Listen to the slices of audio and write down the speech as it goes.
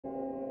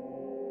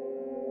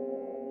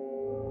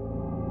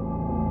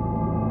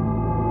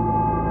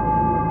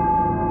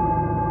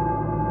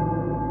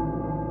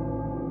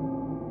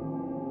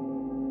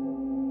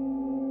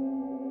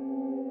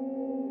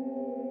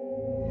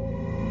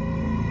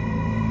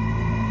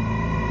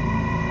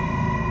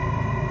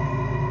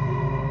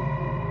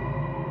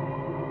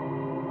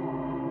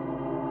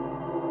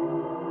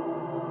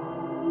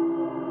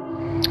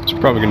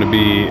Probably going to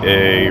be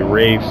a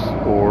Wraith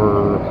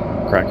or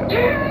Kraken.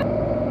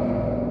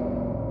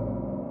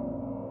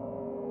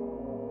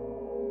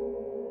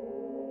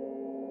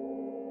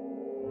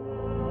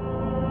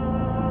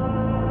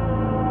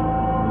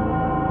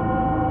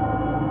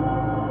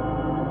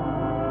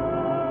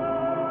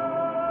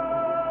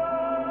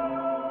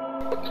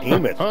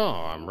 Damn it.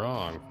 Oh, I'm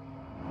wrong.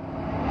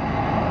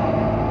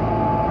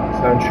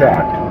 Sound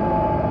shocked.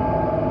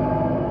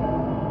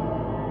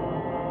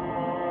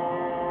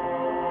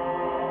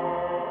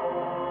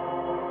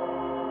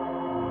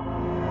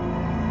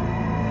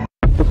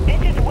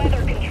 This is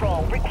weather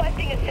control,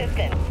 requesting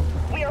assistance.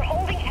 We are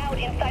holding out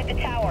inside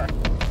the tower.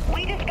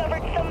 We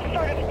discovered some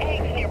sort of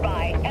eggs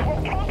nearby, and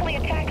were promptly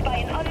attacked by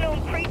an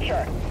unknown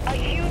creature. A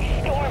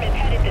huge storm is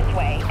headed this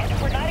way, and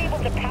if we're not able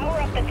to power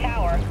up the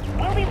tower,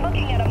 we'll be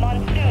looking at a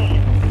monsoon.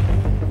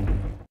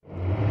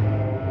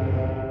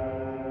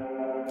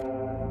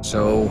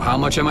 So, how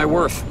much am I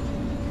worth?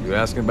 You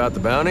asking about the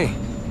bounty?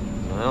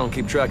 I don't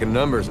keep track of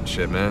numbers and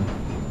shit, man.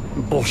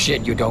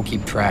 Bullshit, you don't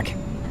keep track.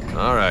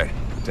 Alright,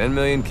 10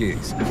 million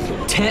keys.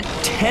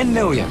 10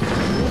 million?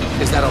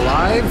 Is that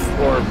alive,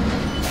 or...?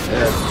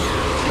 Yeah,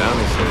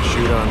 bounty says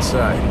shoot on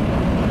sight.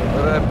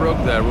 But I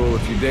broke that rule a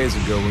few days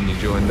ago when you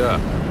joined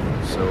up.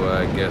 So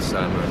I guess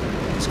I'm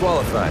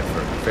disqualified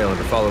for failing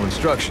to follow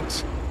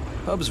instructions.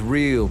 Hub's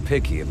real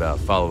picky about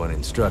following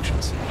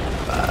instructions.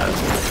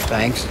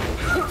 Thanks.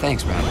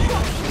 Thanks, man.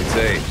 It's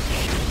Abe.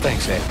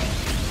 Thanks, Abe.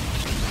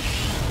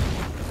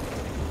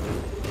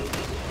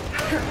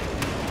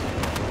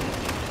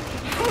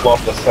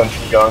 Love the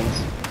sentry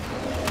guns.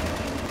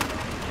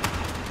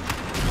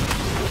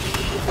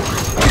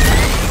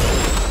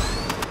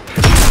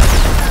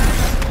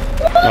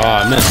 Oh,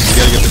 I missed. You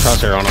gotta get the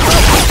crosshair on him.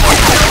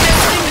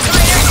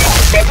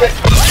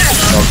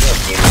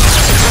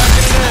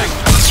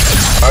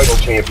 Idle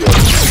champion.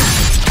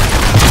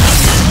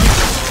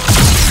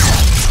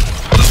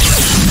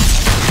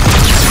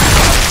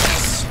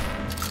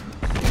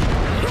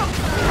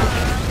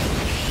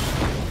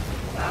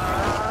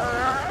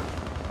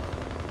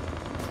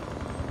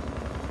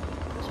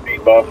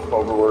 Speed buff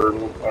over where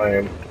I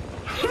am.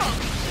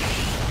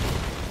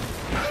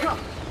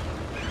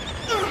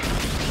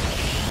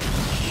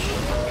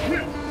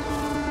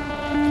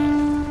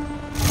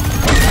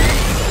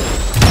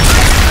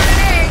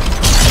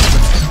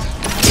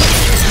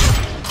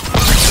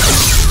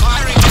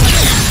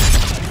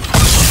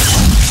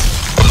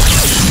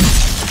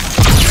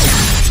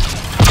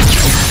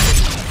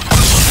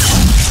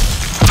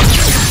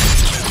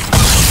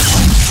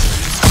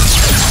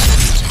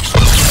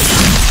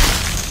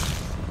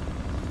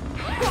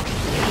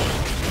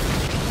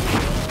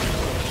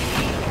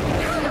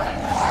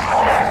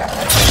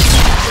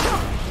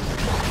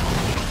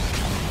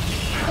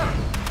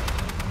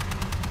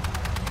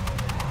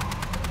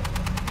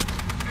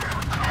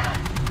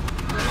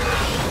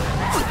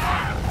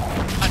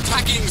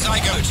 Attacking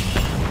Zygote!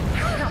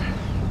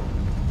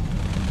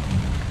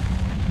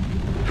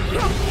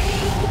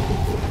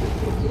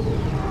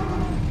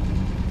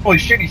 Holy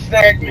shit, he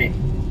snagged me!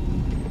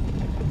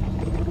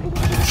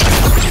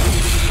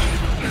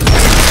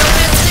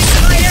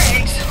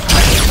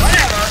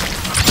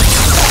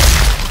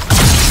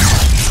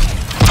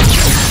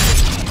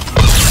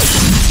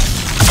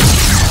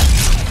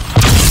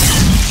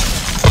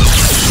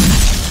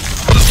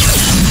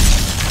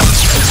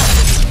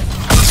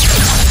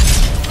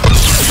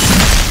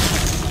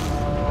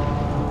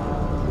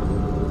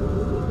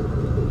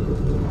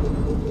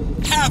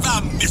 Have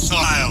a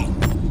missile!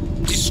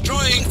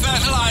 Destroying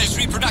fertilized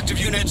reproductive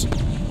unit.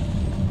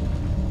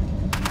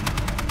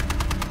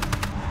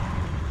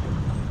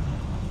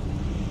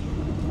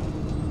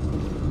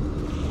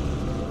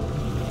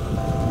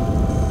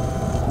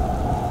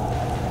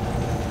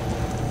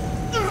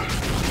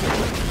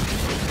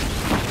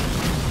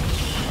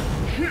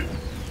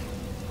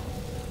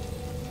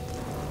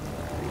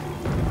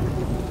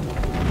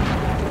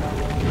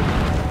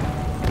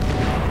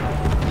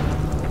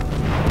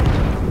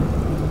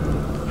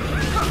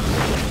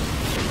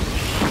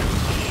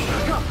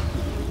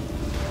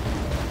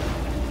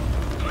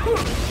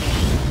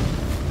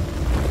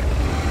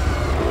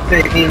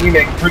 Say, team, you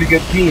make a pretty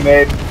good team,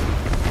 Abe.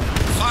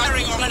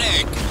 Firing on an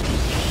egg.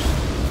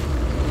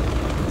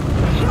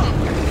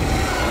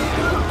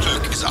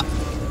 Cloak is up.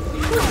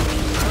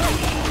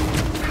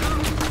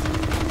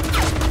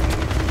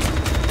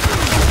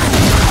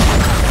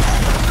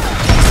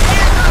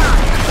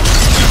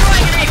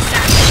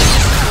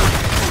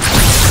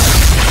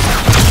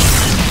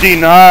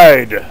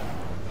 Denied.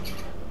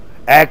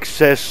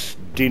 Access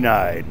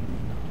denied.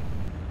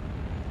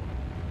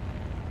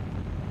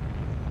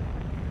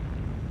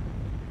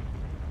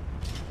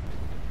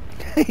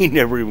 He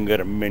never even got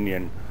a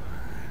minion.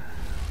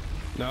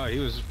 No, he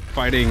was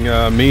fighting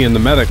me and the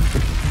medic.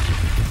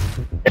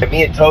 Yeah,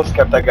 me and Toast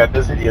kept that guy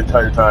busy the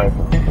entire time.